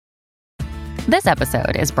This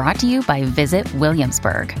episode is brought to you by Visit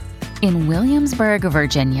Williamsburg. In Williamsburg,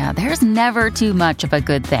 Virginia, there's never too much of a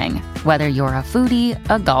good thing. Whether you're a foodie,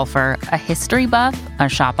 a golfer, a history buff, a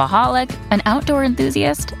shopaholic, an outdoor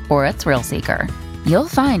enthusiast, or a thrill seeker, you'll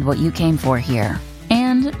find what you came for here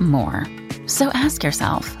and more. So ask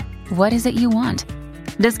yourself, what is it you want?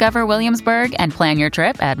 Discover Williamsburg and plan your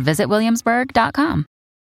trip at visitwilliamsburg.com.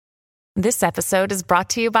 This episode is brought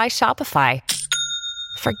to you by Shopify.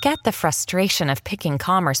 Forget the frustration of picking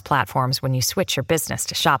commerce platforms when you switch your business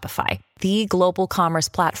to Shopify, the global commerce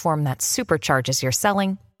platform that supercharges your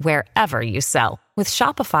selling wherever you sell. With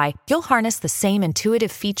Shopify, you'll harness the same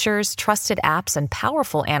intuitive features, trusted apps, and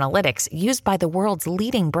powerful analytics used by the world's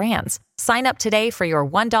leading brands. Sign up today for your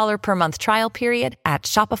 $1 per month trial period at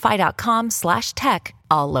shopify.com/tech,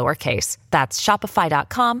 all lowercase. That's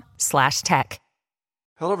shopify.com/tech.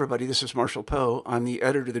 Hello, everybody. This is Marshall Poe. I'm the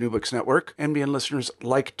editor of the New Books Network. NBN listeners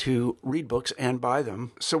like to read books and buy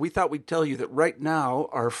them. So we thought we'd tell you that right now,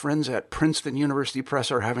 our friends at Princeton University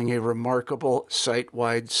Press are having a remarkable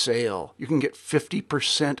site-wide sale. You can get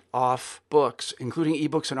 50% off books, including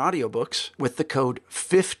ebooks and audiobooks, with the code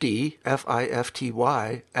 50,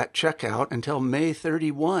 F-I-F-T-Y, at checkout until May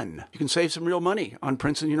 31. You can save some real money on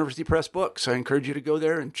Princeton University Press books. I encourage you to go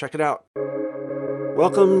there and check it out.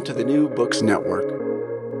 Welcome to the New Books Network.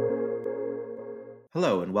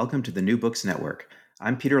 Hello, and welcome to the New Books Network.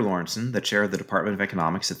 I'm Peter Lawrenson, the chair of the Department of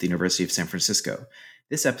Economics at the University of San Francisco.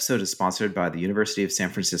 This episode is sponsored by the University of San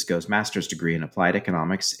Francisco's master's degree in applied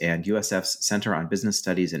economics and USF's Center on Business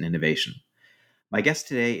Studies and Innovation. My guest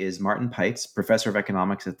today is Martin Peitz, professor of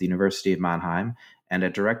economics at the University of Mannheim and a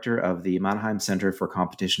director of the Mannheim Center for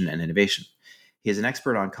Competition and Innovation. He is an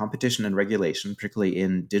expert on competition and regulation, particularly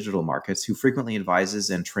in digital markets, who frequently advises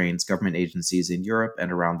and trains government agencies in Europe and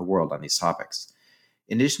around the world on these topics.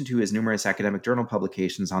 In addition to his numerous academic journal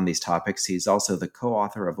publications on these topics, he's also the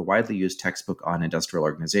co-author of a widely used textbook on industrial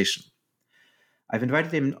organization. I've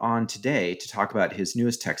invited him on today to talk about his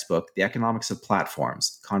newest textbook, The Economics of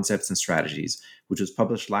Platforms, Concepts and Strategies, which was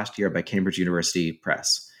published last year by Cambridge University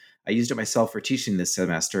Press. I used it myself for teaching this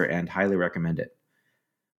semester and highly recommend it.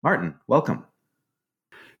 Martin, welcome.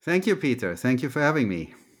 Thank you, Peter. Thank you for having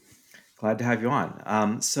me. Glad to have you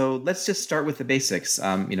on. So let's just start with the basics.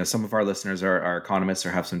 Some of our listeners are economists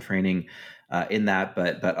or have some training in that,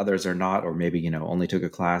 but others are not, or maybe only took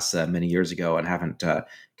a class many years ago and haven't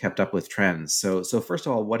kept up with trends. So first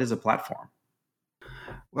of all, what is a platform?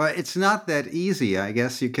 Well, it's not that easy. I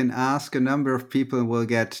guess you can ask a number of people and we'll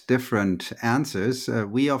get different answers.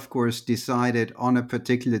 We, of course, decided on a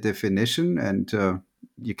particular definition, and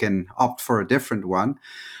you can opt for a different one.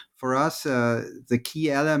 For us, the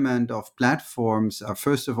key element of platforms are,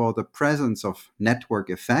 first of all, the presence of network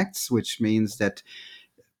effects, which means that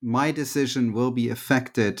my decision will be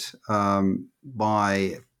affected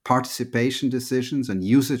by participation decisions and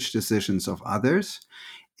usage decisions of others,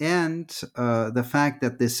 and the fact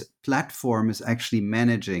that this platform is actually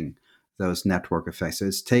managing those network effects. So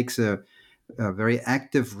it takes a very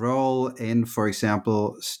active role in, for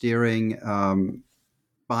example, steering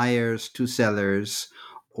buyers to sellers,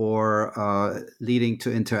 or leading to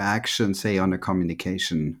interaction, say, on a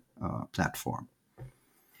communication platform.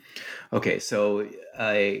 Okay, so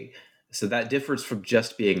that differs from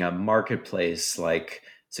just being a marketplace,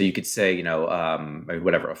 so you could say,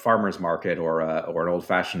 a farmer's market or an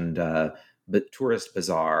old-fashioned tourist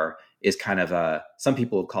bazaar is kind of some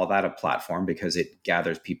people call that a platform because it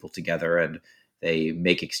gathers people together and they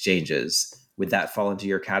make exchanges. Would that fall into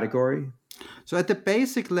your category? So at the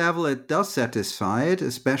basic level, it does satisfy it,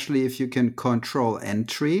 especially if you can control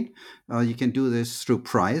entry. You can do this through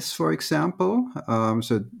price, for example.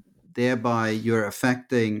 So thereby you're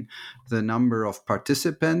affecting the number of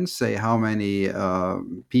participants, say how many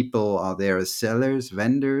people are there as sellers,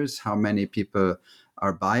 vendors, how many people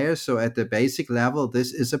are buyers. So at the basic level,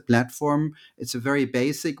 this is a platform. It's a very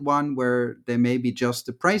basic one where there may be just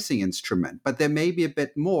a pricing instrument, but there may be a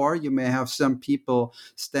bit more. You may have some people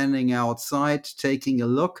standing outside taking a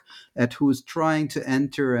look at who's trying to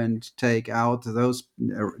enter and take out those,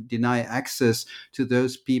 deny access to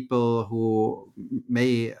those people who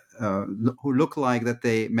may who look like that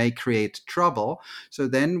they may create trouble. So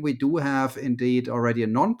then we do have indeed already a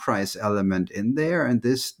non-price element in there, and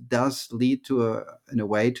this does lead to in a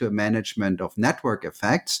way to a management of network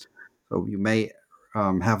effects. So you may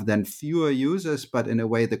have then fewer users, but in a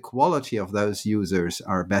way the quality of those users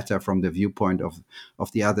are better from the viewpoint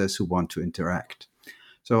of the others who want to interact.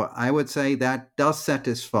 So I would say that does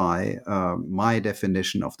satisfy my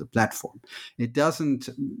definition of the platform. It doesn't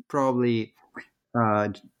probably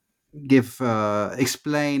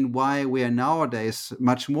explain why we are nowadays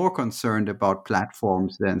much more concerned about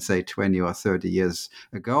platforms than, say, 20 or 30 years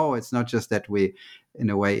ago. It's not just that we, in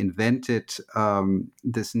a way, invented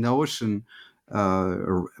this notion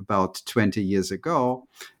about 20 years ago.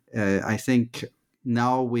 I think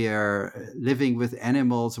now we are living with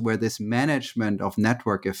animals where this management of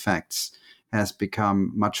network effects has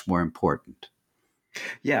become much more important.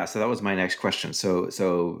 Yeah, so that was my next question.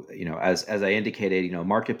 So as I indicated,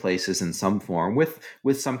 marketplaces in some form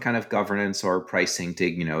with some kind of governance or pricing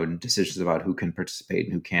to decisions about who can participate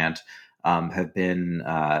and who can't have been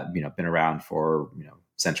been around for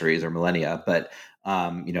centuries or millennia. But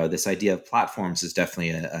this idea of platforms is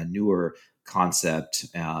definitely a newer concept.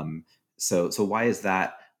 So why is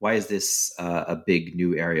that? Why is this a big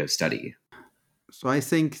new area of study? So I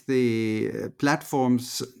think the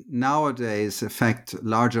platforms nowadays affect a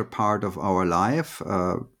larger part of our life.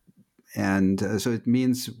 And so it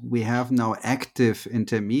means we have now active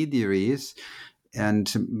intermediaries,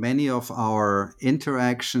 and many of our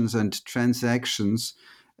interactions and transactions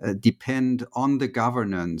depend on the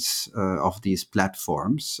governance of these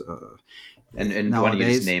platforms. And why don't you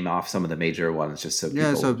just name off some of the major ones, just so people...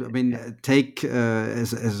 Yeah, so I mean, take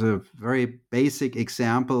as a very basic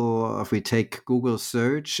example, if we take Google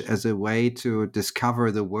search as a way to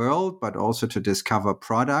discover the world, but also to discover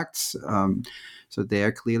products. So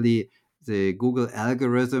there clearly the Google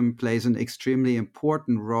algorithm plays an extremely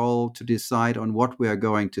important role to decide on what we are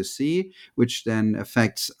going to see, which then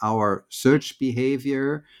affects our search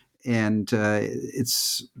behavior. And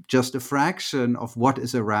it's just a fraction of what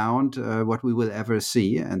is around, what we will ever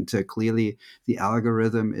see. And clearly the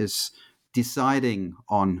algorithm is deciding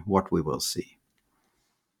on what we will see.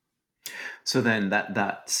 So then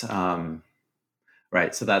that's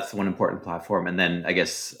right. So that's one important platform. And then I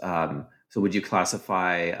guess, so would you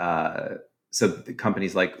classify, so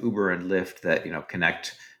companies like Uber and Lyft that,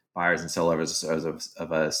 connect buyers and sellers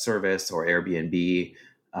of a service, or Airbnb,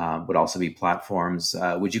 would also be platforms.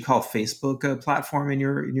 Would you call Facebook a platform in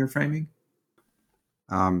your framing?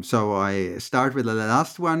 So I start with the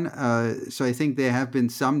last one. So I think there have been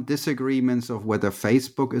some disagreements of whether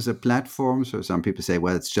Facebook is a platform. So some people say,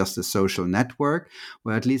 well, it's just a social network.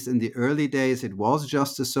 Well, at least in the early days, it was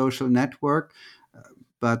just a social network.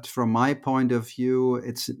 But from my point of view,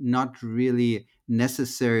 it's not really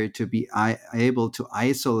necessary to be able to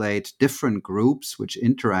isolate different groups which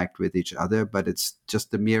interact with each other, but it's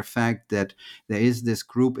just the mere fact that there is this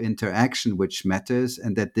group interaction which matters,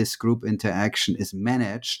 and that this group interaction is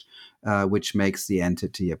managed, which makes the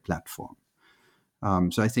entity a platform.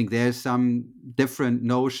 So I think there's some different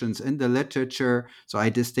notions in the literature. So I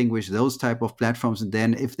distinguish those type of platforms. And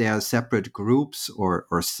then if there are separate groups or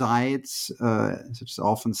sites, as it's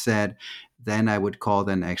often said, then I would call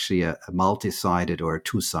them actually a multi-sided or a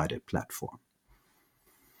two-sided platform.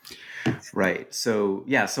 Right. So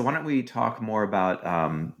why don't we talk more about,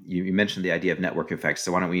 you mentioned the idea of network effects.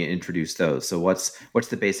 So why don't we introduce those? So what's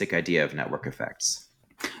the basic idea of network effects?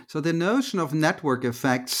 So the notion of network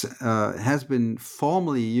effects has been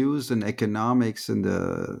formally used in economics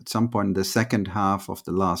at some point in the second half of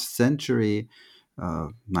the last century,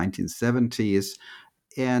 1970s.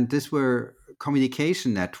 And these were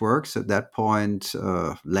communication networks at that point,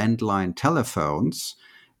 landline telephones.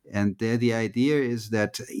 And there the idea is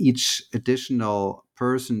that each additional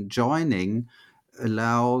person joining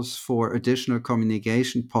allows for additional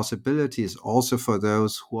communication possibilities also for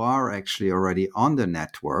those who are actually already on the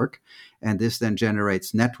network. And this then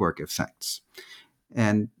generates network effects.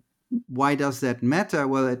 And why does that matter?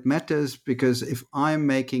 Well, it matters because if I'm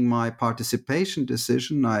making my participation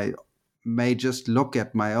decision, I may just look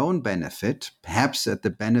at my own benefit, perhaps at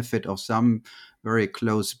the benefit of some very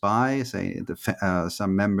close by, say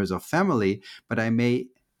some members of family, but I may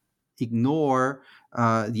ignore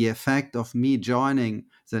the effect of me joining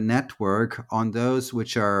the network on those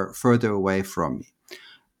which are further away from me.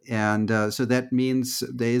 And so that means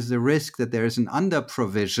there is the risk that there is an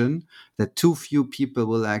under-provision, that too few people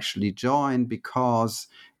will actually join because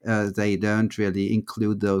they don't really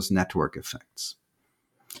include those network effects.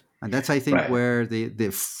 And that's, I think, right, where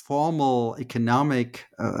the formal economic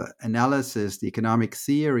analysis, the economic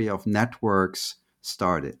theory of networks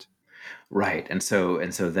started. Right, and so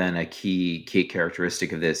then a key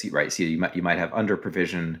characteristic of this, right? So you might have under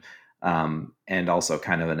provision, and also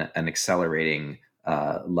kind of an accelerating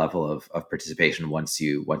level of participation once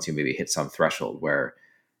you maybe hit some threshold where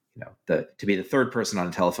to be the third person on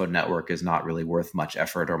a telephone network is not really worth much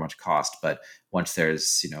effort or much cost. But once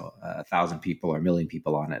there's 1,000 people or 1 million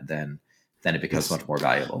people on it, then it becomes much more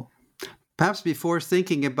valuable. Perhaps before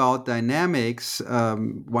thinking about dynamics,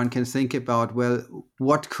 one can think about, well,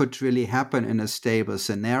 what could really happen in a stable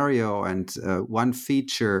scenario? And one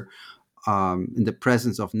feature in the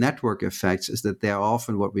presence of network effects is that there are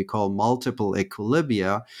often what we call multiple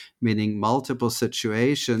equilibria, meaning multiple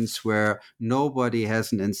situations where nobody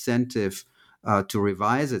has an incentive to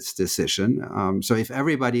revise its decision. So if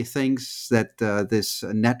everybody thinks that this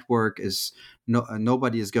network is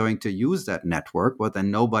nobody is going to use that network, well, then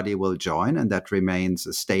nobody will join, and that remains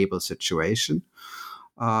a stable situation.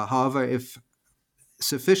 However, if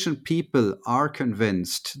sufficient people are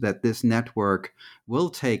convinced that this network will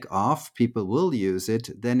take off, people will use it,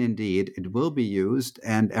 then indeed it will be used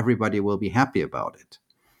and everybody will be happy about it.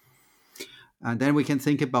 And then we can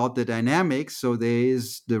think about the dynamics. So there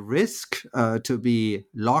is the risk to be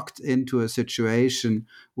locked into a situation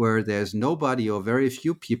where there's nobody or very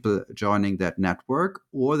few people joining that network,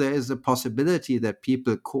 or there is a possibility that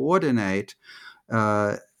people coordinate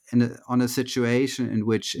on a situation in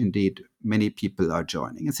which indeed many people are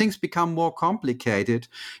joining. And things become more complicated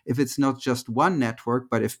if it's not just one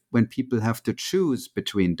network, but when people have to choose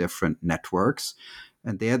between different networks.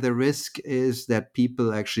 And there the risk is that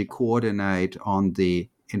people actually coordinate on the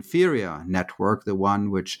inferior network, the one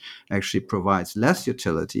which actually provides less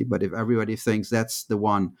utility. But if everybody thinks that's the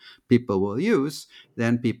one people will use,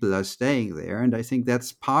 then people are staying there. And I think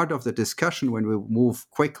that's part of the discussion when we move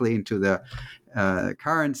quickly into the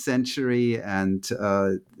current century and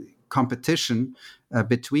competition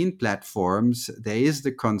between platforms. There is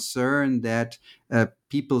the concern that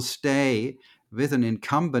people stay with an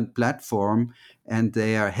incumbent platform and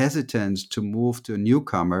they are hesitant to move to a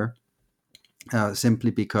newcomer simply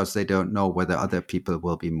because they don't know whether other people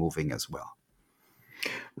will be moving as well.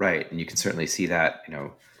 Right, and you can certainly see that,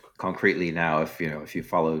 concretely now. If you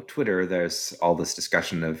follow Twitter, there's all this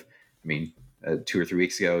discussion of, 2 or 3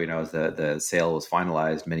 weeks ago, as the sale was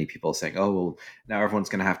finalized, many people saying, "Oh, well, now everyone's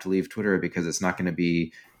going to have to leave Twitter because it's not going to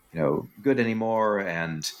be, good anymore,"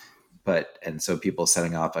 and so people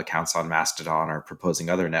setting up accounts on Mastodon or proposing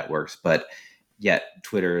other networks, but yet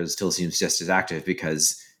Twitter still seems just as active,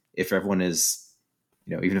 because if everyone is,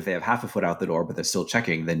 even if they have half a foot out the door, but they're still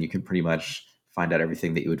checking, then you can pretty much find out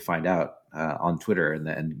everything that you would find out on Twitter. And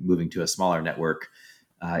then moving to a smaller network,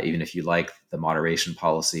 even if you like the moderation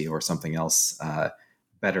policy or something else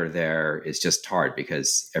better there, is just hard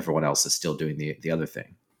because everyone else is still doing the other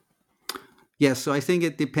thing. Yes, so I think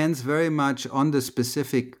it depends very much on the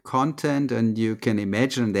specific content, and you can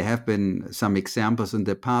imagine there have been some examples in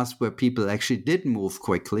the past where people actually did move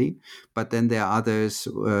quickly, but then there are others,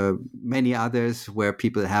 many others, where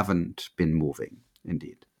people haven't been moving,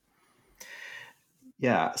 indeed.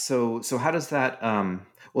 Yeah, so how does that,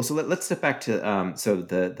 so let's step back to,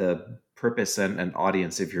 the purpose and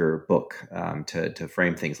audience of your book, to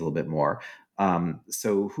frame things a little bit more.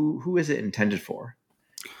 So who is it intended for?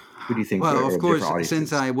 Who do you think? Well, of course,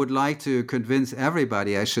 since I would like to convince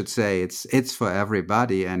everybody, I should say it's for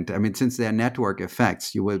everybody. And since there are network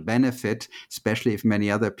effects, you will benefit, especially if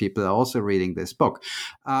many other people are also reading this book.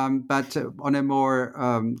 But on a more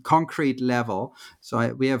concrete level,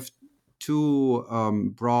 we have two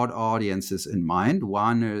broad audiences in mind.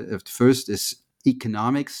 One, first, is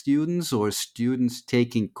economic students or students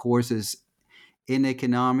taking courses in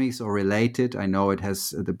economics or related. I know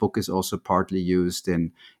the book is also partly used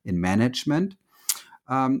in management,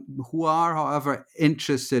 who are, however,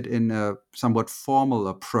 interested in a somewhat formal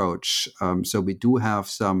approach. So we do have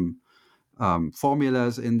some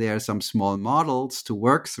formulas in there, some small models to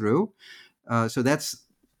work through. So that's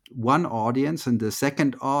one audience. And the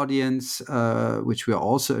second audience, which we are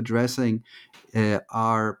also addressing,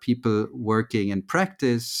 are people working in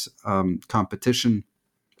practice, competition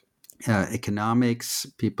economics,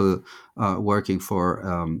 people working for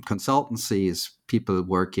consultancies, people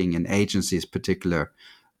working in agencies, particular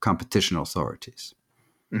competition authorities.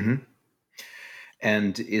 Mm-hmm.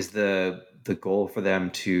 And is the goal for them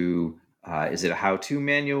to, is it a how-to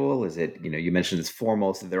manual? Is it, you mentioned it's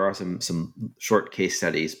formal, so there are some short case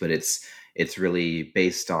studies, but it's really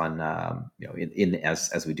based on,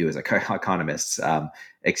 as we do as economists,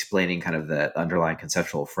 explaining kind of the underlying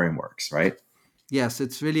conceptual frameworks, right? Yes,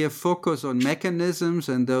 it's really a focus on mechanisms,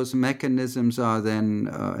 and those mechanisms are then,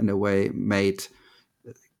 in a way, made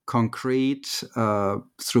concrete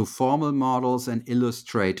through formal models and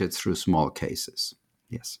illustrated through small cases.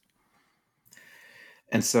 Yes.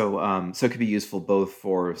 And so it could be useful both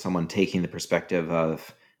for someone taking the perspective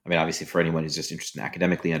of, obviously for anyone who's just interested in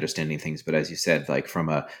academically understanding things, but as you said, like from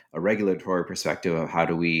a regulatory perspective of how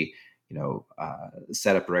do we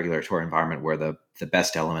set up a regulatory environment where the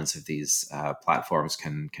best elements of these platforms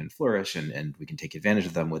can flourish and we can take advantage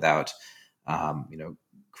of them without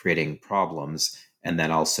creating problems, and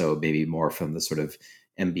then also maybe more from the sort of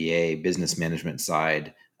MBA business management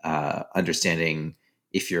side, understanding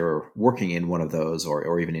if you're working in one of those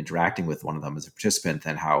or even interacting with one of them as a participant,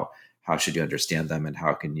 then how should you understand them, and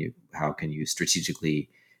how can you strategically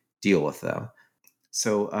deal with them?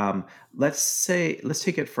 So let's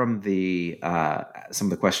take it from the some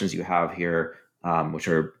of the questions you have here, which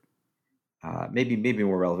are maybe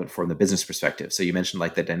more relevant from the business perspective. So you mentioned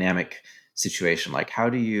like the dynamic situation. Like, how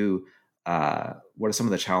do you what are some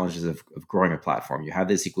of the challenges of growing a platform? You have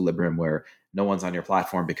this equilibrium where no one's on your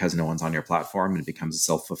platform because no one's on your platform, and it becomes a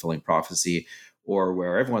self-fulfilling prophecy, or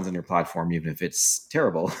where everyone's on your platform, even if it's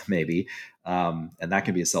terrible, maybe, and that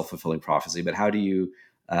can be a self-fulfilling prophecy. But how do you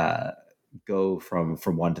go from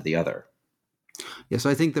one to the other? Yes,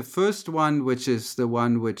 I think the first one, which is the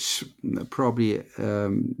one which probably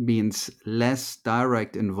means less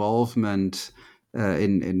direct involvement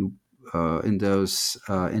in those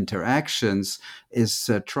interactions, is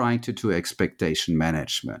trying to do expectation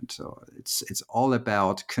management. So it's all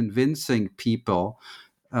about convincing people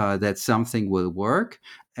that something will work,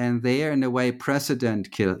 and there, in a way,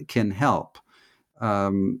 precedent can help.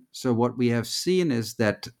 So what we have seen is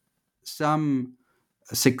that some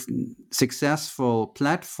successful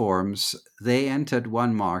platforms, they entered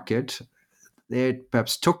one market. It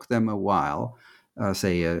perhaps took them a while,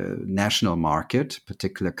 say a national market,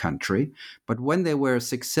 particular country. But when they were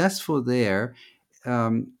successful there,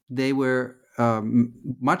 they were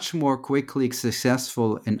much more quickly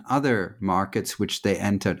successful in other markets which they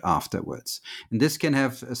entered afterwards. And this can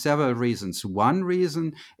have several reasons. One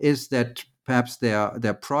reason is that perhaps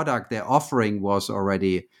their product, their offering was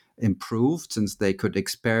already improved, since they could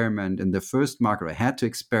experiment in the first market, or had to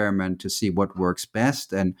experiment to see what works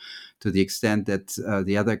best, and to the extent that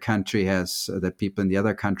the other country has that people in the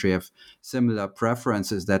other country have similar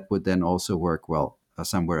preferences, that would then also work well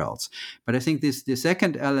somewhere else. But I think the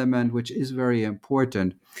second element, which is very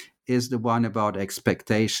important, is the one about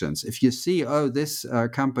expectations. If you see, this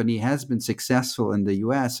company has been successful in the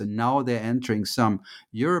US and now they're entering some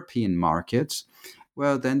European markets,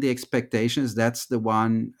 well, then the expectation is that's the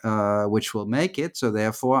one which will make it. So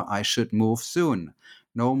therefore, I should move soon.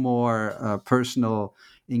 No more personal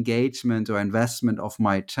engagement or investment of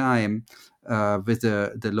my time with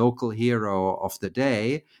the local hero of the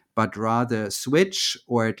day, but rather switch,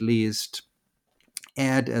 or at least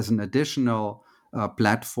add as an additional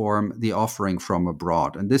platform the offering from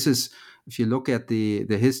abroad. And this is, if you look at the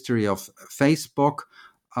history of Facebook,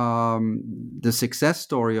 the success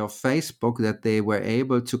story of Facebook, that they were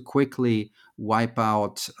able to quickly wipe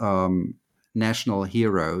out national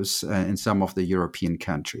heroes in some of the European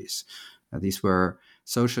countries. These were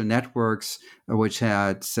social networks which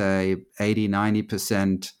had, say,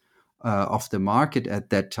 80-90% of the market at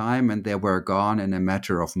that time, and they were gone in a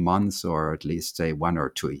matter of months, or at least, say, 1 or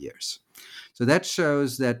 2 years. So that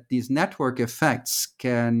shows that these network effects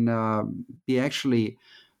can be actually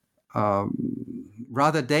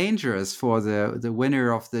rather dangerous for the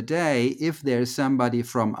winner of the day, if there's somebody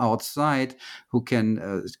from outside who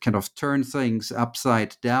can kind of turn things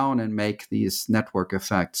upside down and make these network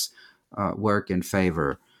effects work in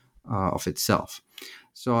favor of itself.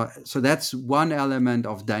 So that's one element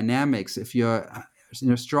of dynamics. If you're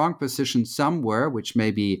in a strong position somewhere, which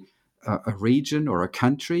may be a region or a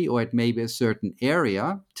country, or it may be a certain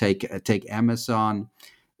area, take Amazon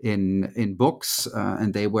in books,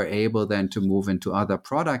 and they were able then to move into other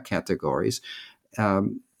product categories.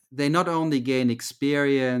 They not only gain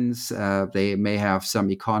experience, they may have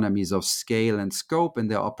some economies of scale and scope in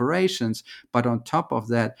their operations, but on top of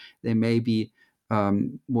that, they may be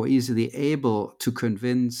more easily able to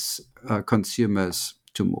convince consumers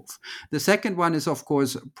to move. The second one is, of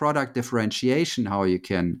course, product differentiation, how you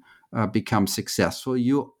can become successful.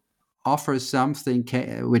 You offer something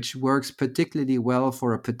which works particularly well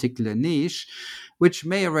for a particular niche, which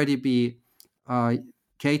may already be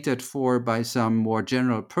catered for by some more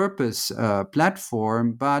general purpose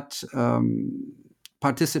platform, but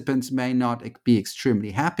participants may not be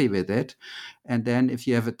extremely happy with it. And then if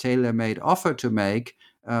you have a tailor-made offer to make,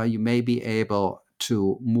 you may be able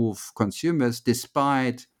to move consumers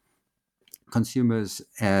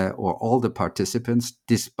or all the participants,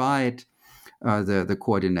 despite the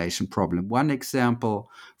coordination problem. One example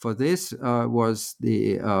for this was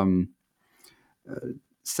the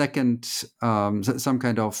some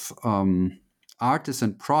kind of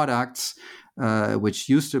artisan products which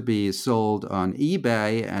used to be sold on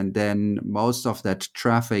eBay, and then most of that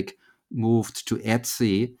traffic moved to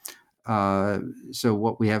Etsy. So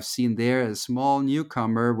what we have seen there, a small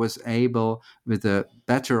newcomer was able, with a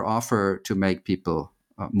better offer, to make people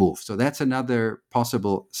move. So that's another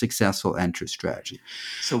possible successful entry strategy.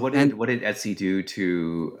 So what did Etsy do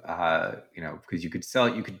to because you could sell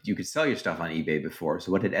your stuff on eBay before.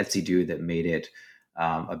 So what did Etsy do that made it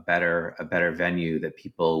a better venue that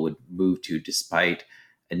people would move to, despite,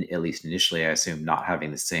 and at least initially, I assume, not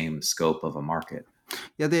having the same scope of a market?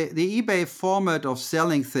 Yeah, the eBay format of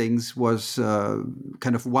selling things was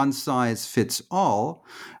kind of one size fits all,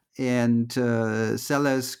 and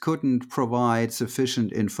sellers couldn't provide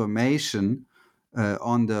sufficient information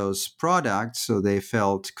on those products, so they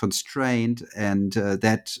felt constrained, and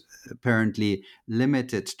that apparently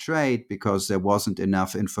limited trade because there wasn't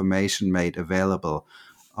enough information made available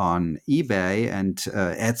on eBay. And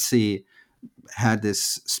Etsy had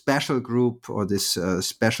this special group or this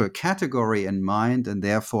special category in mind, and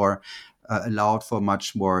therefore allowed for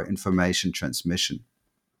much more information transmission.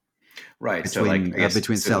 Right. Between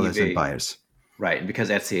sellers eBay, and buyers. Right. And because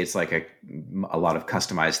Etsy, it's like a lot of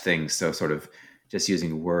customized things. So sort of just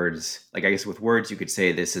using words, like I guess with words, you could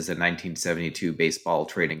say this is a 1972 baseball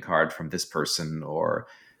trading card from this person, or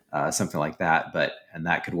something like that. And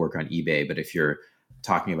that could work on eBay. But if you're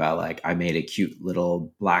talking about, like, I made a cute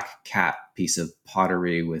little black cat piece of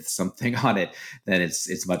pottery with something on it, then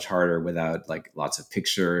it's much harder without like lots of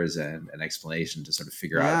pictures and an explanation to sort of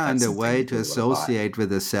figure out. Yeah, and a way to associate with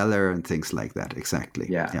the seller and things like that. Exactly.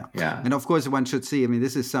 Yeah. And of course, one should see, I mean,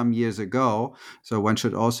 this is some years ago, so one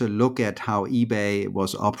should also look at how eBay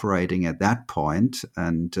was operating at that point.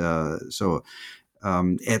 And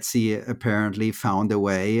Etsy apparently found a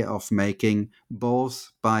way of making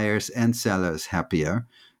both buyers and sellers happier,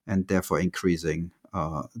 and therefore increasing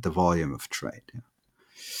the volume of trade.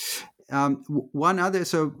 One other,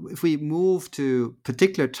 so if we move to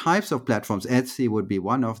particular types of platforms, Etsy would be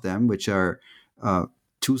one of them, which are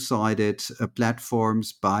two-sided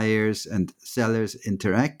platforms, buyers and sellers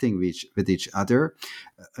interacting with each other.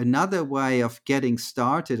 Another way of getting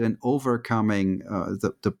started and overcoming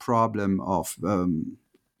the problem of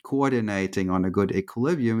coordinating on a good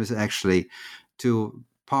equilibrium is actually to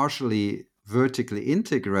partially vertically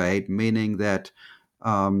integrate, meaning that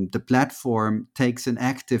the platform takes an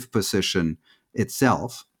active position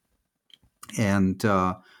itself. And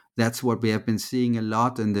that's what we have been seeing a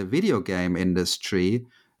lot in the video game industry,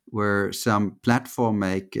 where some platform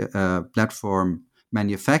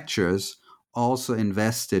manufacturers also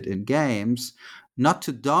invested in games, not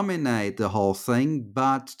to dominate the whole thing,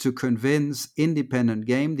 but to convince independent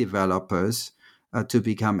game developers to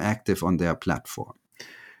become active on their platform.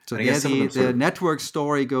 So the network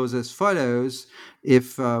story goes as follows.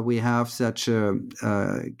 If we have such a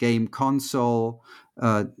game console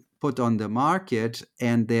put on the market,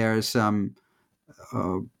 and there are some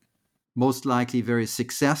most likely very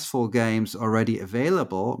successful games already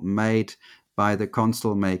available, made by the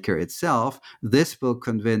console maker itself, this will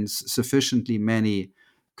convince sufficiently many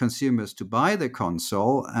consumers to buy the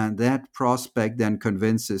console, and that prospect then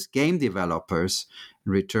convinces game developers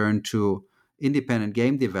in return to independent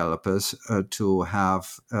game developers to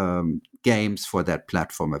have games for that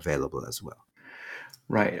platform available as well.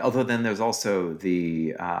 Right. Although then there's also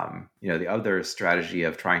the the other strategy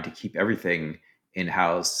of trying to keep everything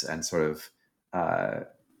in-house and sort of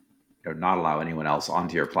not allow anyone else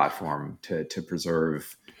onto your platform to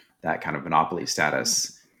preserve that kind of monopoly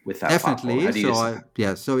status with that Definitely.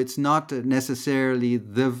 platform. So it's not necessarily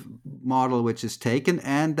the model which is taken,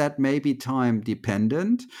 and that may be time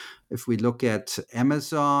dependent. If we look at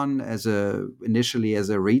Amazon initially as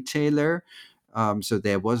a retailer, so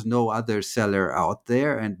there was no other seller out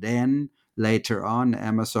there, and then later on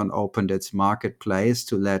Amazon opened its marketplace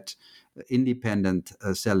to let independent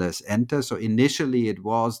sellers enter. So initially it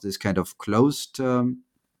was this kind of closed, in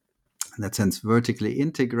that sense, vertically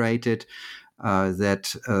integrated,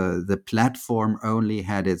 that the platform only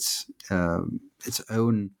had its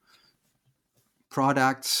own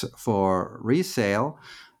products for resale,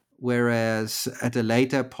 whereas at a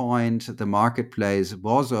later point the marketplace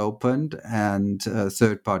was opened and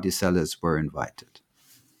third-party sellers were invited.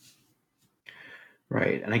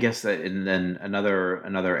 Right, and I guess that, and then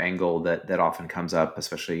another angle that often comes up,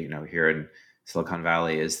 especially here in Silicon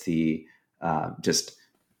Valley, is the just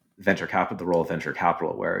venture capital, the role of venture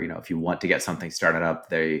capital, where if you want to get something started up,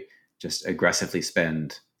 they just aggressively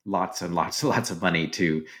spend lots and lots and lots of money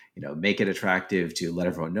to make it attractive, to let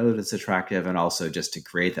everyone know that it's attractive, and also just to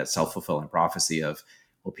create that self-fulfilling prophecy of,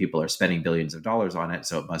 well, people are spending billions of dollars on it,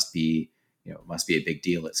 so it must be a big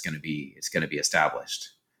deal. It's going to be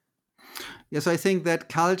established. Yes, I think that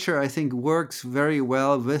culture, works very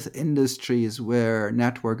well with industries where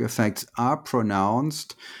network effects are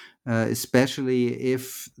pronounced. especially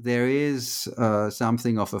if there is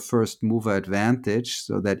something of a first mover advantage,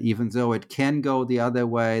 so that even though it can go the other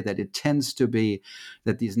way, that it tends to be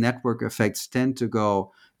that these network effects tend to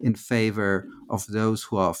go in favor of those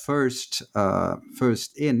who are first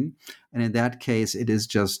in. And in that case, it is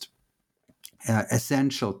just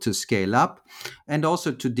essential to scale up and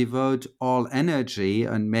also to devote all energy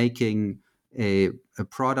on making a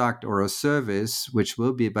product or a service which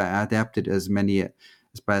will be adapted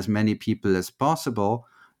by as many people as possible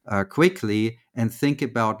quickly, and think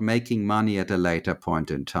about making money at a later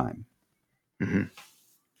point in time. Mm-hmm.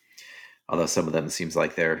 Although some of them seems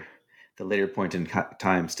like the later point in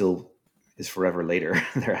time still is forever later.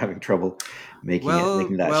 They're having trouble making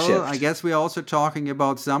that shift. I guess we're also talking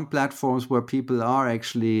about some platforms where people are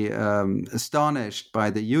actually astonished by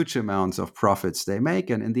the huge amounts of profits they make.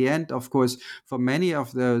 And in the end, of course, for many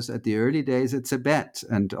of those at the early days, it's a bet,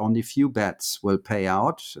 and only few bets will pay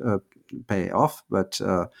off. But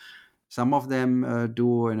some of them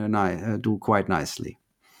do quite nicely.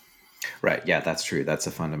 Right. Yeah, that's true. That's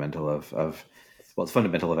a fundamental of it's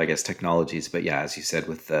fundamental of, I guess, technologies. But yeah, as you said,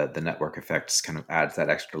 with the network effects kind of adds that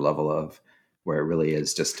extra level of where it really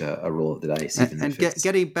is just a roll of the dice.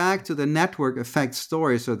 Getting back to the network effect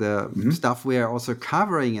story, so the stuff we are also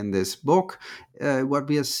covering in this book, what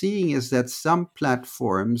we are seeing is that some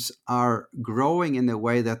platforms are growing in a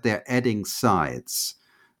way that they're adding sides.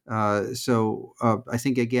 So I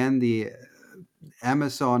think, again, the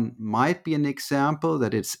Amazon might be an example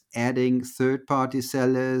that it's adding third-party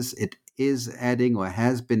sellers. It is adding or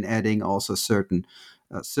has been adding also certain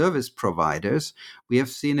service providers. We have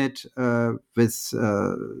seen it with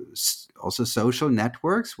also social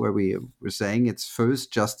networks, where we were saying it's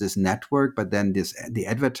first just this network, but then the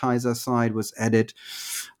advertiser side was added.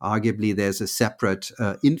 Arguably, there's a separate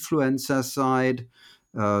influencer side.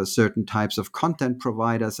 Certain types of content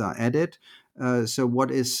providers are added. So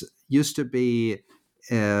what used to be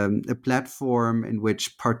a platform in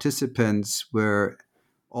which participants were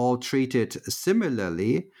all treated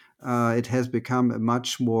similarly, it has become a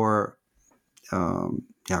much more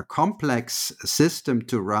complex system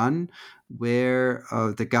to run, where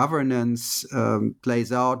the governance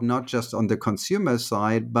plays out not just on the consumer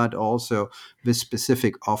side, but also with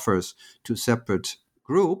specific offers to separate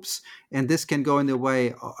groups. And this can go in the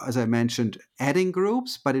way, as I mentioned, adding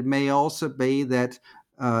groups, but it may also be that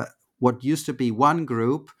what used to be one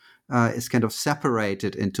group is kind of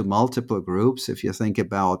separated into multiple groups. If you think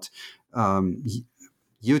about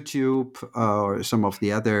YouTube or some of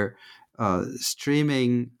the other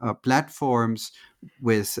streaming platforms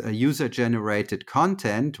with user-generated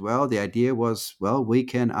content, well, the idea was, we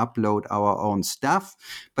can upload our own stuff,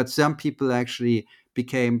 but some people actually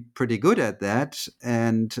became pretty good at that,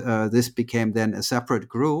 and this became then a separate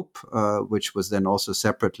group, which was then also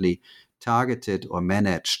separately targeted or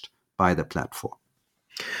managed by the platform.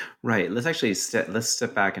 Right. Let's actually let's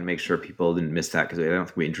step back and make sure people didn't miss that, because I don't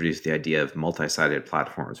think we introduced the idea of multi-sided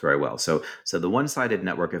platforms very well. So the one-sided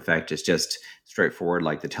network effect is just straightforward,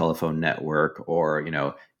 like the telephone network, or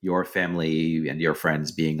your family and your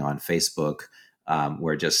friends being on Facebook,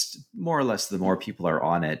 where just more or less the more people are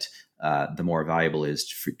on it, the more valuable it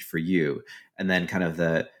is for you. And then kind of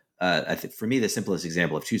I think for me, the simplest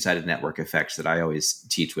example of two-sided network effects that I always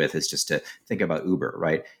teach with is just to think about Uber,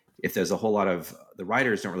 right? If there's a whole lot of the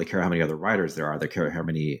riders don't really care how many other riders there are, they care how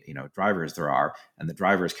many drivers there are, and the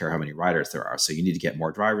drivers care how many riders there are. So you need to get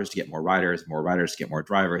more drivers to get more riders to get more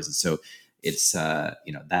drivers, and so it's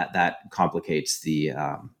that complicates the.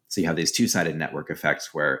 So you have these two-sided network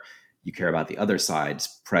effects where you care about the other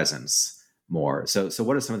side's presence more. So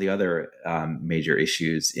what are some of the other major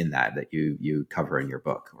issues in that you cover in your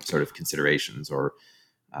book, or sort of considerations, or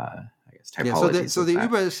typologies? So the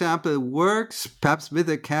Uber example works, perhaps with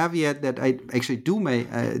a caveat that I actually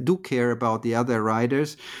do care about the other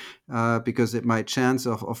riders, because my chance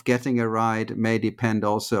of getting a ride may depend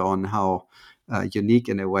also on how unique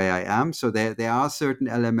in a way I am. So there are certain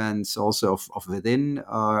elements also of within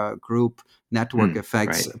group network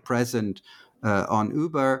effects present on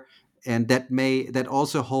Uber. And that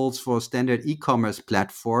also holds for standard e-commerce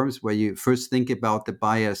platforms, where you first think about the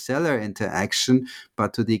buyer-seller interaction,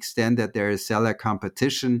 but to the extent that there is seller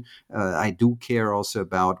competition, I do care also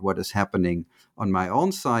about what is happening on my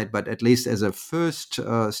own side. But at least as a first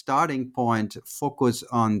starting point, focus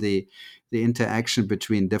on the interaction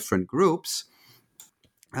between different groups.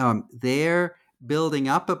 They're building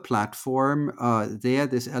up a platform,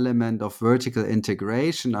 this element of vertical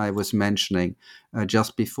integration I was mentioning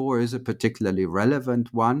just before is a particularly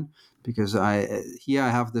relevant one, because I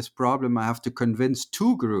have this problem. I have to convince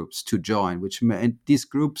two groups to join, and these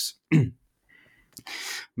groups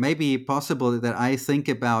maybe possible that I think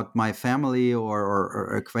about my family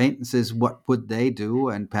or acquaintances, what would they do?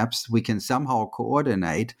 And perhaps we can somehow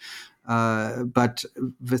coordinate. But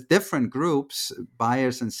with different groups,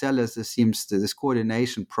 buyers and sellers, this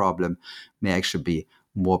coordination problem may actually be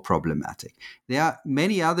more problematic. There are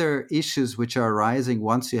many other issues which are arising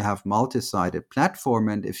once you have multi-sided platform.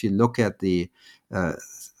 And if you look at the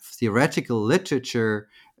theoretical literature,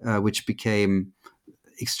 which became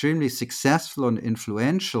extremely successful and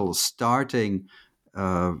influential starting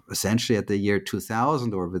essentially at the year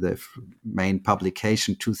 2000, or with the main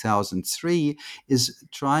publication 2003, is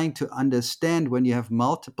trying to understand, when you have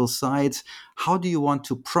multiple sides, how do you want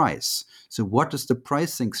to price? So what is the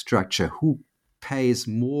pricing structure? Who pays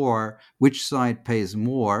more? Which side pays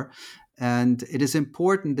more? And it is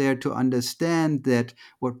important there to understand that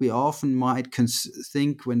what we often might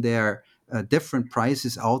think when there are different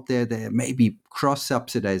prices out there, there may be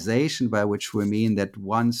cross-subsidization, by which we mean that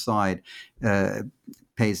one side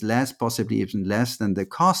pays less, possibly even less than the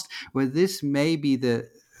cost, where this may be the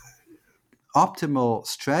optimal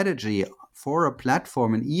strategy for a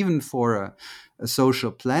platform and even for a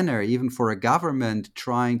social planner, even for a government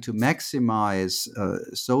trying to maximize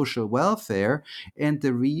social welfare. And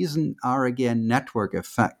the reason are, again, network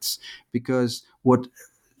effects, because what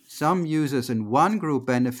some users in one group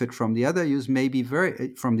benefit from the other users may be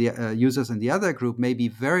users in the other group may be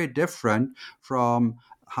very different from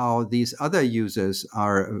how these other users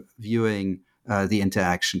are viewing the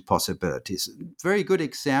interaction possibilities. Very good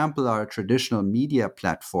example are traditional media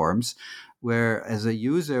platforms, where as a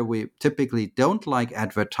user we typically don't like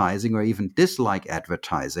advertising or even dislike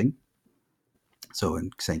advertising. So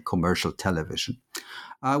in, say, commercial television.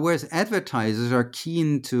 Whereas advertisers are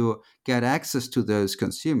keen to get access to those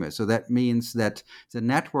consumers. So that means that the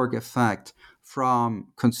network effect from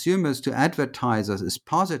consumers to advertisers is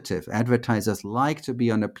positive. Advertisers like to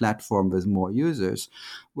be on a platform with more users,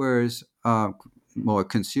 whereas more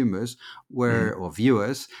consumers, or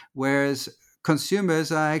viewers, whereas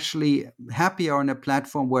consumers are actually happier on a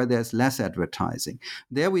platform where there's less advertising.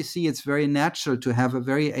 There we see it's very natural to have a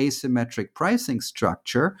very asymmetric pricing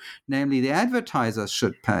structure, namely the advertisers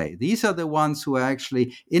should pay. These are the ones who are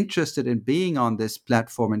actually interested in being on this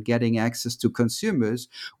platform and getting access to consumers,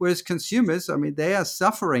 whereas consumers, they are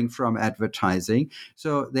suffering from advertising,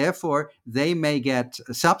 so therefore they may get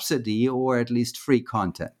a subsidy or at least free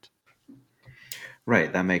content.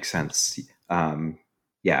 Right, that makes sense.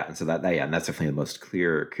 Yeah, and so that's definitely the most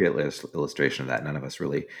clear illustration of that. None of us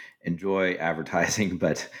really enjoy advertising,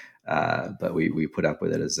 but we put up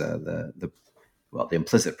with it as the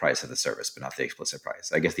implicit price of the service, but not the explicit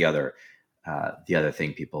price. I guess the other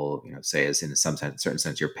thing people say is, in some certain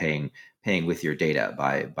sense, you're paying with your data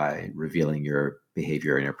by revealing your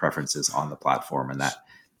behavior and your preferences on the platform, and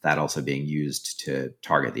that also being used to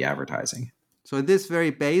target the advertising. So in this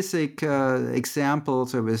very basic example,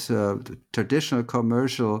 so with traditional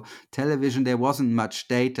commercial television, there wasn't much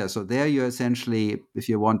data. So there you essentially, if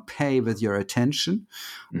you want, pay with your attention.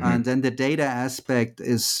 Mm-hmm. And then the data aspect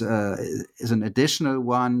is an additional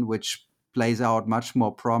one, which plays out much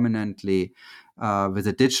more prominently with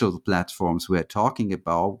the digital platforms we're talking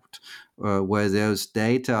about, where those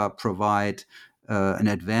data provide an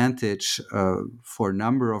advantage for a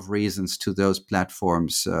number of reasons to those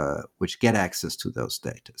platforms which get access to those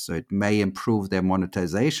data. So it may improve their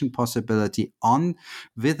monetization possibility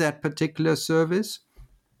with that particular service,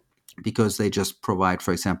 because they just provide,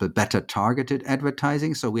 for example, better targeted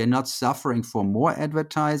advertising. So we are not suffering for more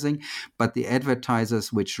advertising, but the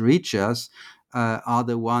advertisers which reach us are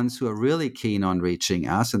the ones who are really keen on reaching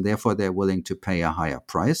us, and therefore they're willing to pay a higher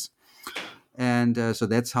price. And so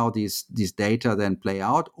that's how these data then play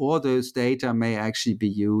out. Or those data may actually be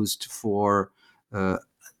used for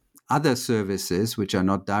other services which are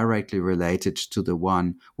not directly related to the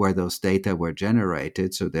one where those data were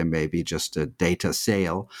generated. So there may be just a data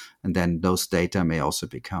sale, and then those data may also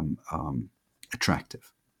become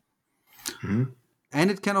attractive. Mm-hmm.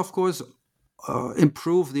 And it can, of course,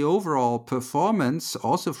 improve the overall performance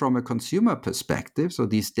also from a consumer perspective. So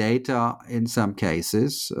these data, in some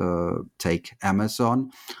cases, take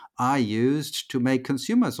Amazon, are used to make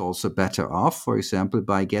consumers also better off, for example,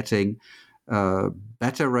 by getting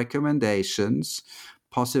better recommendations,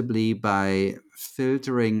 possibly by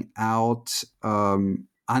filtering out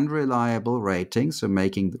unreliable ratings, so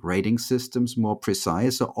making the rating systems more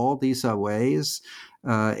precise. So all these are ways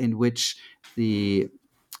in which the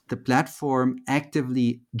platform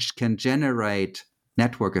actively can generate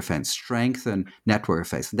network effects, strengthen network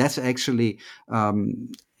effects. That's actually, I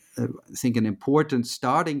think, an important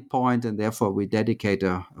starting point, and therefore we dedicate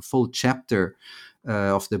a full chapter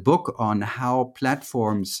of the book on how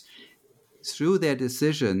platforms, through their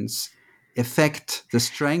decisions, affect the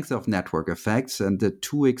strength of network effects. And the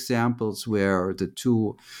two examples where the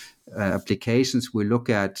two applications we look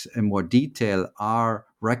at in more detail are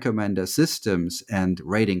recommender systems and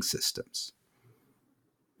rating systems.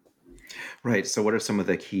 Right. So what are some of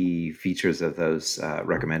the key features of those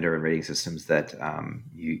recommender and rating systems that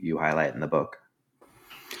you highlight in the book?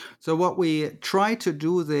 So what we try to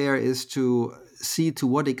do there is to see to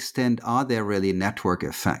what extent are there really network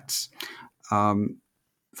effects.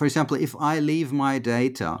 For example, if I leave my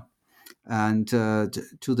data and to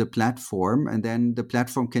the platform, and then the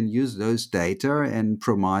platform can use those data and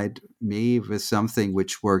provide me with something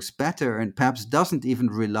which works better and perhaps doesn't even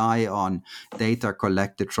rely on data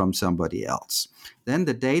collected from somebody else, then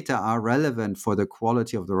the data are relevant for the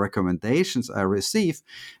quality of the recommendations I receive,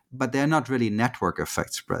 but they're not really network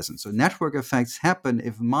effects present. So network effects happen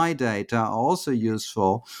if my data are also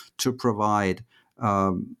useful to provide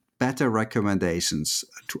better recommendations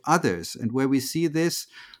to others. And where we see this,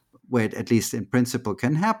 where it at least in principle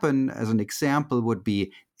can happen, as an example would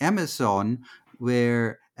be Amazon,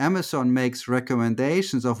 where Amazon makes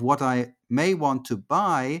recommendations of what I may want to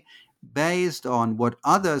buy based on what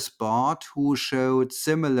others bought who showed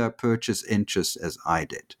similar purchase interest as I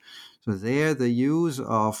did. So there, the use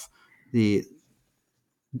of the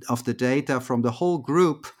data from the whole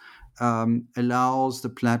group allows the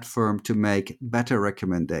platform to make better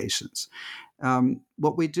recommendations.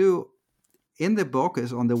 What we do in the book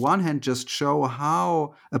is, on the one hand, just show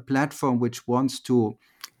how a platform which wants to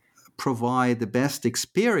provide the best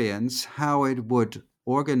experience, how it would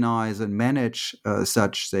organize and manage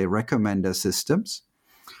such, say, recommender systems,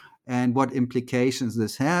 and what implications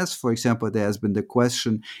this has. For example, there has been the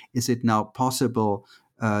question, is it now possible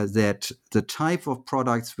that the type of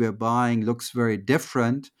products we're buying looks very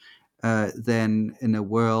different than in a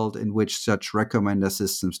world in which such recommender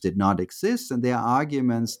systems did not exist? And there are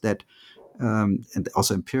arguments that and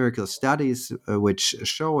also empirical studies which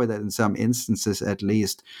show that in some instances, at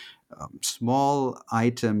least, small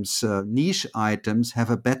items, niche items, have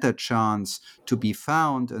a better chance to be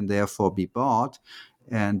found and therefore be bought.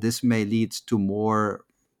 And this may lead to more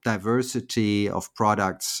diversity of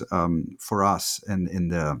products for us in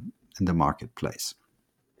the marketplace.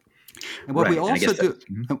 And what we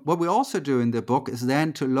also do in the book is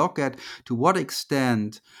then to look at to what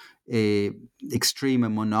extent a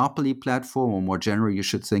monopoly platform, or more generally, you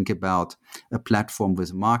should think about a platform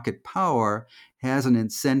with market power, has an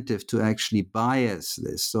incentive to actually bias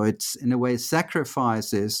this. So it's, in a way,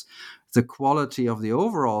 sacrifices the quality of the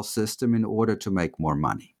overall system in order to make more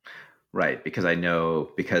money. Right, because I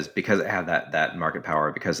know because I have that market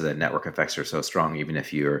power, because the network effects are so strong, even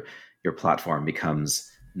if your platform becomes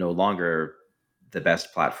no longer the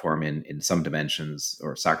best platform in some dimensions,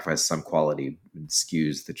 or sacrifices some quality and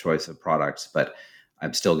skews the choice of products, but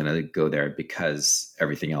I'm still going to go there because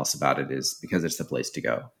everything else about it is, because it's the place to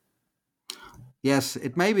go. Yes,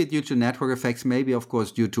 it may be due to network effects, maybe, of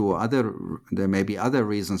course, there may be other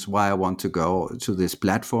reasons why I want to go to this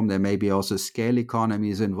platform. There may be also scale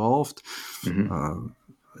economies involved. Mm-hmm.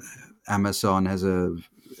 Amazon has a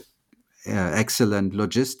excellent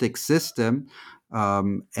logistics system.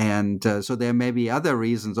 So there may be other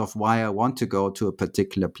reasons of why I want to go to a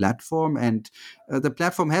particular platform. And the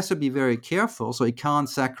platform has to be very careful, so it can't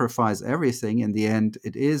sacrifice everything. In the end,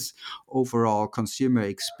 it is overall consumer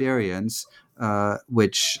experience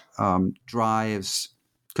which drives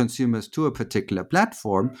consumers to a particular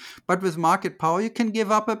platform. But with market power, you can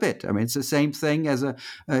give up a bit. I mean, it's the same thing as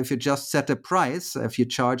if you just set a price. If you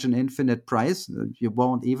charge an infinite price, you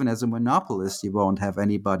won't, even as a monopolist, you won't have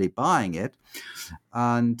anybody buying it.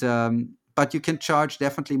 And but you can charge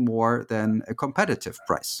definitely more than a competitive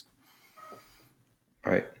price.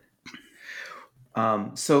 Right.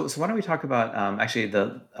 So why don't we talk about actually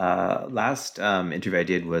the last interview I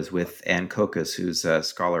did was with Ann Kokas, who's a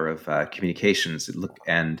scholar of communications.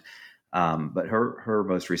 But her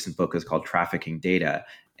most recent book is called Trafficking Data,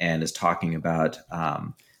 and is talking about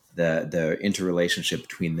the interrelationship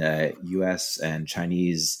between the U.S. and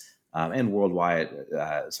Chinese and worldwide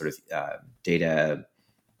data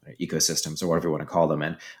ecosystems, or whatever you want to call them.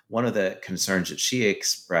 And one of the concerns that she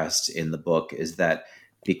expressed in the book is that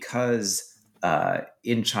because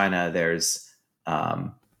in China, there's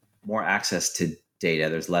more access to data.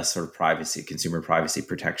 There's less sort of consumer privacy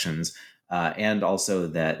protections, and also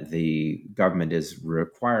that the government is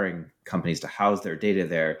requiring companies to house their data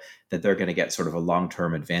there, that they're going to get sort of a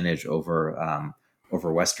long-term advantage over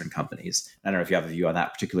Western companies. I don't know if you have a view on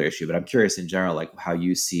that particular issue, but I'm curious in general, like how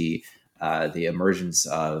you see the emergence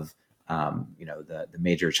of the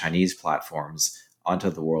major Chinese platforms onto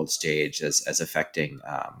the world stage as affecting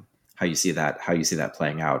how you see that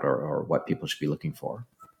playing out, or what people should be looking for?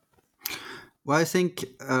 Well, I think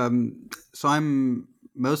so. I'm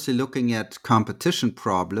mostly looking at competition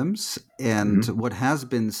problems, and what has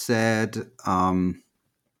been said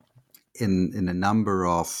in a number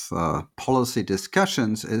of policy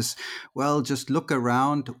discussions is, well, just look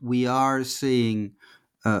around. We are seeing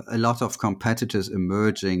a lot of competitors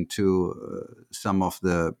emerging to some of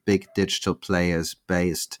the big digital players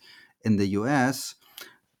based in the US.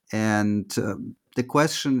 And the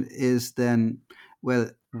question is then,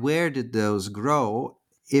 well, where did those grow?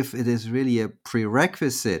 If it is really a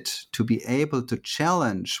prerequisite to be able to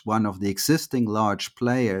challenge one of the existing large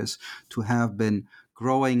players to have been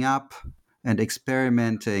growing up and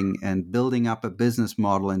experimenting and building up a business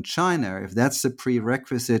model in China, if that's the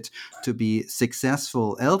prerequisite to be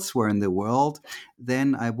successful elsewhere in the world,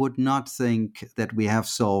 then I would not think that we have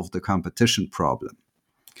solved the competition problem.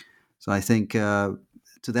 So I think to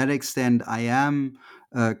that extent, I am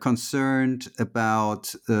concerned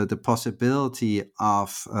about the possibility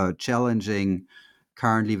of challenging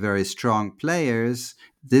currently very strong players.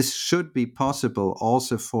 This should be possible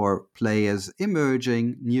also for players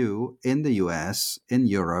emerging new in the US, in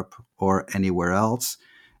Europe, or anywhere else,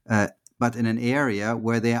 but in an area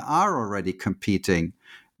where they are already competing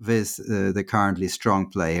with the currently strong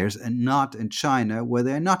players, and not in China where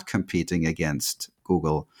they're not competing against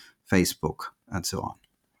Google, Facebook, and so on.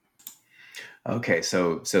 Okay,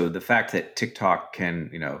 so the fact that TikTok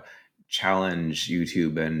can, challenge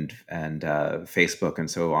YouTube and Facebook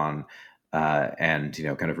and so on, and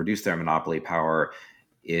kind of reduce their monopoly power,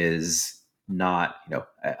 is not,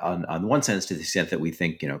 on one sense, to the extent that we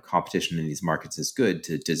think competition in these markets is good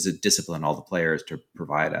to discipline all the players to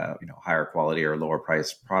provide a higher quality or lower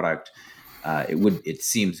price product. It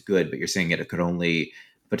seems good, but you're saying it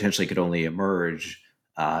potentially could only emerge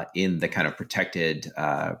in the kind of protected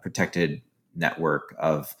network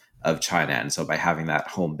of China, and so by having that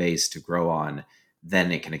home base to grow on,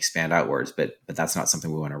 then it can expand outwards. But that's not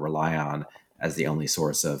something we want to rely on as the only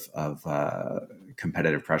source of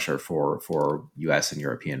competitive pressure for U.S. and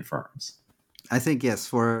European firms. I think yes,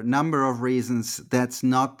 for a number of reasons, that's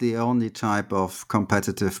not the only type of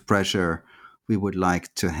competitive pressure we would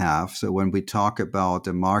like to have. So when we talk about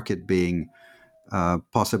a market being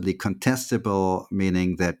possibly contestable,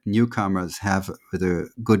 meaning that newcomers have, with a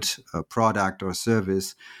good product or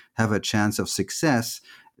service, have a chance of success,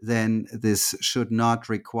 then this should not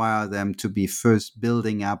require them to be first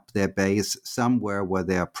building up their base somewhere where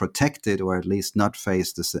they are protected, or at least not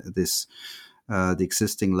face the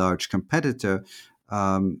existing large competitor,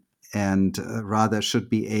 and rather should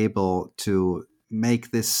be able to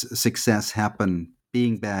make this success happen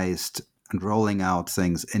being based and rolling out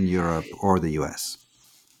things in Europe or the US.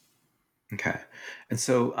 Okay, and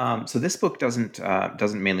so this book doesn't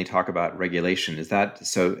mainly talk about regulation. Is that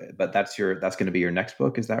so? But that's going to be your next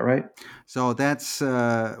book. Is that right? So that's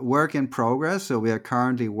work in progress. So we are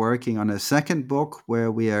currently working on a second book where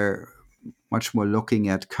we are much more looking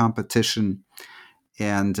at competition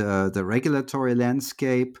and the regulatory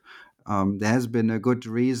landscape. There has been a good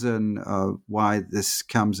reason why this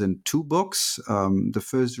comes in two books. The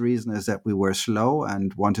first reason is that we were slow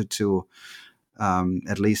and wanted to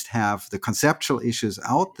at least have the conceptual issues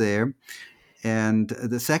out there. And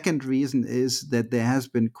the second reason is that there has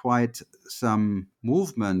been quite some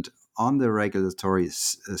movement on the regulatory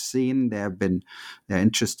scene. There have been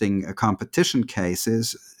interesting competition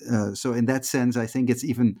cases. So in that sense, I think it's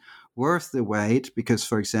even worth the wait because,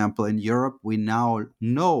 for example, in Europe, we now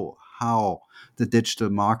know how the Digital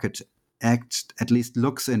Market Act at least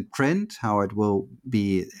looks in print, how it will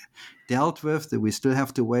be dealt with. We still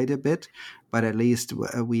have to wait a bit, but at least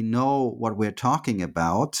we know what we're talking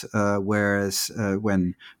about. Whereas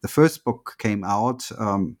when the first book came out,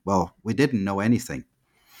 we didn't know anything.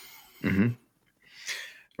 Mm-hmm.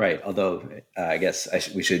 Right. Although I guess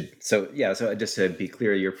we should. So just to be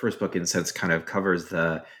clear, your first book, in a sense, kind of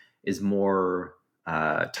is more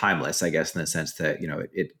timeless, I guess, in the sense that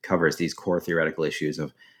it covers these core theoretical issues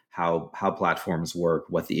of how platforms work,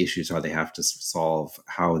 what the issues are they have to solve,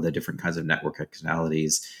 how the different kinds of network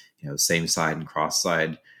externalities, same side and cross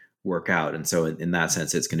side work out. And so in that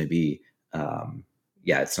sense, it's going to be,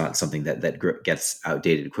 it's not something that gets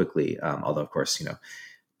outdated quickly. Although, of course,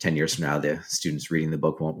 10 years from now, the students reading the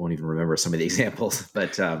book won't even remember some of the examples.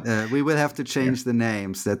 But we will have to change the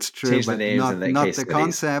names. That's true. Change the names not, and the not case the studies.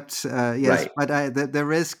 concepts. Yes, Right. But the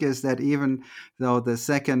risk is that even though the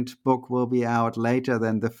second book will be out later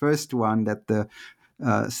than the first one, that the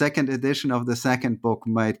second edition of the second book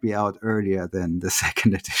might be out earlier than the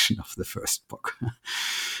second edition of the first book.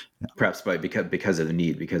 Perhaps because of the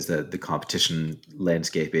need, because the competition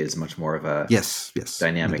landscape is much more of a yes,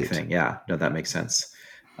 dynamic indeed. thing. Yeah, no, that makes sense.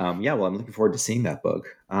 Well, I'm looking forward to seeing that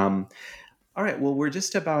book. All right, well, we're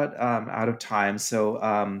just about out of time,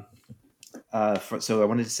 so so I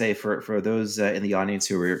wanted to say for those in the audience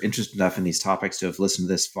who are interested enough in these topics to have listened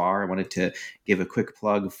this far, I wanted to give a quick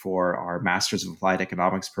plug for our Masters of Applied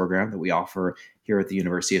Economics program that we offer here at the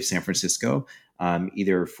University of San Francisco.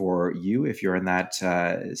 Either for you, if you're in that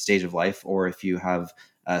stage of life, or if you have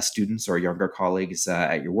students or younger colleagues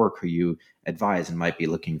at your work who you advise and might be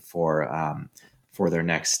looking for their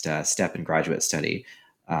next step in graduate study.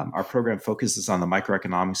 Our program focuses on the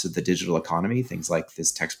microeconomics of the digital economy, things like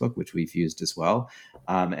this textbook, which we've used as well.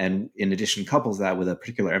 And in addition, couples that with a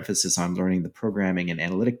particular emphasis on learning the programming and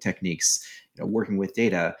analytic techniques, working with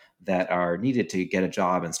data that are needed to get a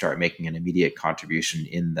job and start making an immediate contribution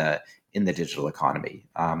in the digital economy.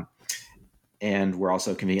 And we're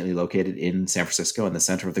also conveniently located in San Francisco, in the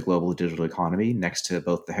center of the global digital economy, next to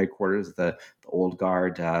both the headquarters of the old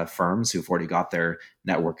guard firms who've already got their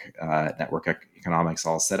network economics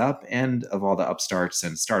all set up, and of all the upstarts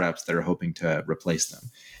and startups that are hoping to replace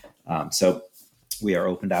them. So we are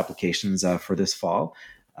open to applications for this fall.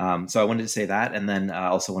 So I wanted to say that, and then I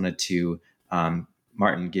also wanted to,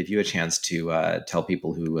 Martin, give you a chance to tell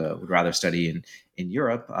people who would rather study in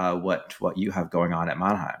Europe what you have going on at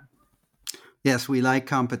Mannheim. Yes, we like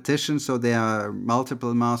competition, so there are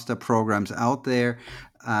multiple master programs out there.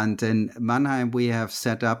 And in Mannheim, we have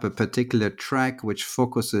set up a particular track which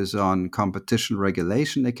focuses on competition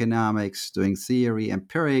regulation economics, doing theory,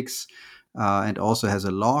 empirics, and also has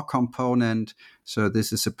a law component. So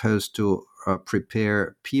this is supposed to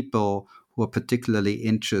prepare people who are particularly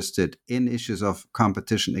interested in issues of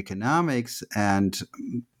competition economics and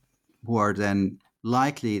who are then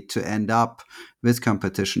likely to end up with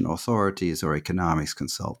competition authorities or economics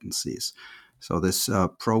consultancies. So this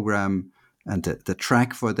program and the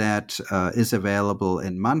track for that is available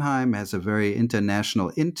in Mannheim, has a very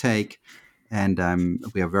international intake, and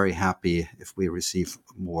we are very happy if we receive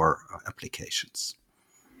more applications.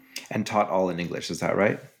 And taught all in English, is that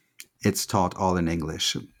right? It's taught all in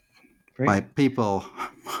English. Great. By people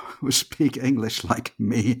who speak English like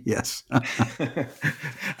me, yes. I've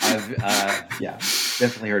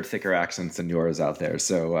definitely heard thicker accents than yours out there.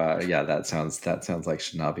 So that sounds like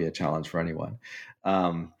should not be a challenge for anyone.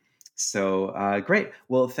 Great.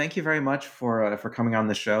 Well, thank you very much for coming on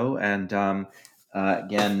the show. And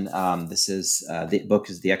again, this is the book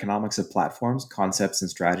is The Economics of Platforms: Concepts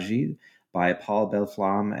and Strategy by Paul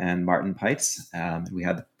Belflamme and Martin Peitz. We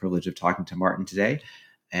had the privilege of talking to Martin today.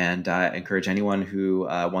 And I encourage anyone who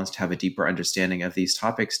wants to have a deeper understanding of these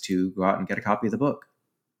topics to go out and get a copy of the book.